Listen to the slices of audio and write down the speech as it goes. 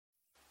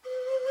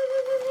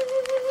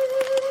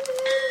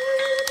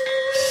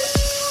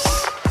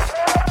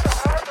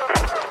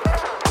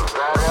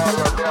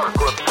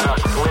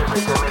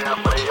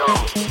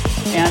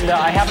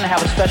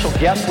have a special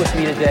guest with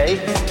me today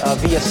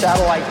via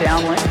satellite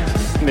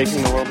downlink.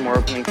 Making the world more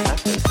open and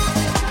connected.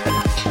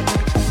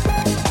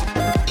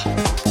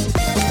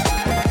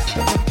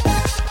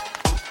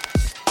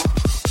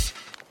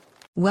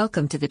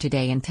 Welcome to the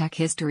Today in Tech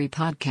History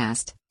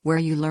podcast, where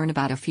you learn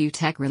about a few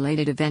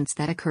tech-related events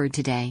that occurred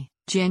today,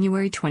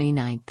 January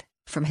 29th,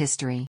 from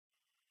history.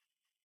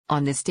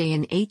 On this day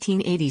in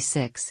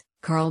 1886,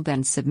 Carl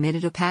Benz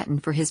submitted a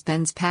patent for his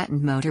Benz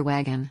Patent Motor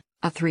Wagon,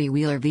 a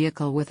three-wheeler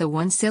vehicle with a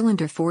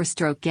one-cylinder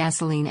four-stroke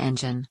gasoline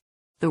engine.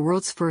 The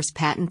world's first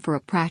patent for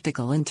a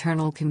practical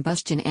internal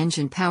combustion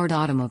engine-powered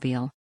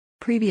automobile.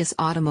 Previous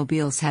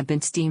automobiles had been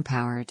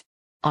steam-powered.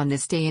 On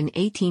this day in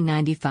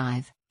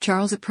 1895,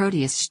 Charles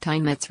Proteus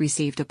Steinmetz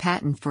received a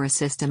patent for a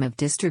system of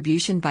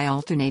distribution by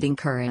alternating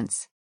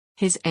currents.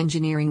 His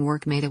engineering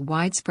work made a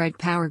widespread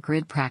power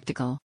grid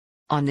practical.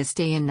 On this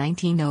day in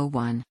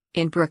 1901,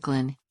 in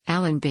Brooklyn,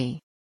 Alan B.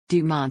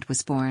 Dumont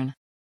was born.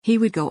 He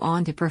would go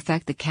on to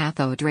perfect the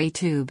cathode ray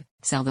tube,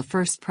 sell the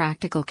first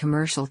practical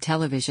commercial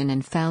television,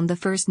 and found the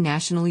first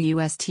national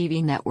U.S.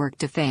 TV network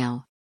to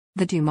fail.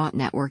 The Dumont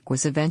network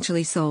was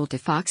eventually sold to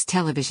Fox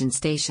television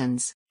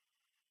stations.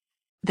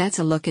 That's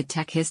a look at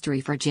tech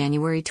history for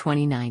January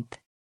 29th.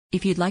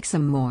 If you'd like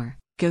some more,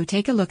 go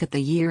take a look at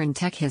the year in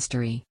tech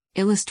history,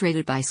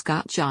 illustrated by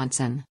Scott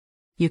Johnson.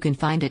 You can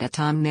find it at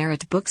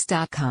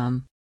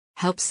tommerrittbooks.com.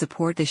 Help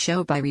support the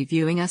show by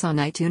reviewing us on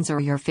iTunes or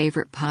your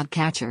favorite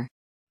podcatcher.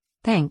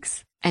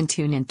 Thanks, and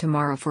tune in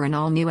tomorrow for an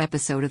all-new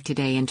episode of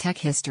Today in Tech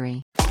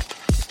History.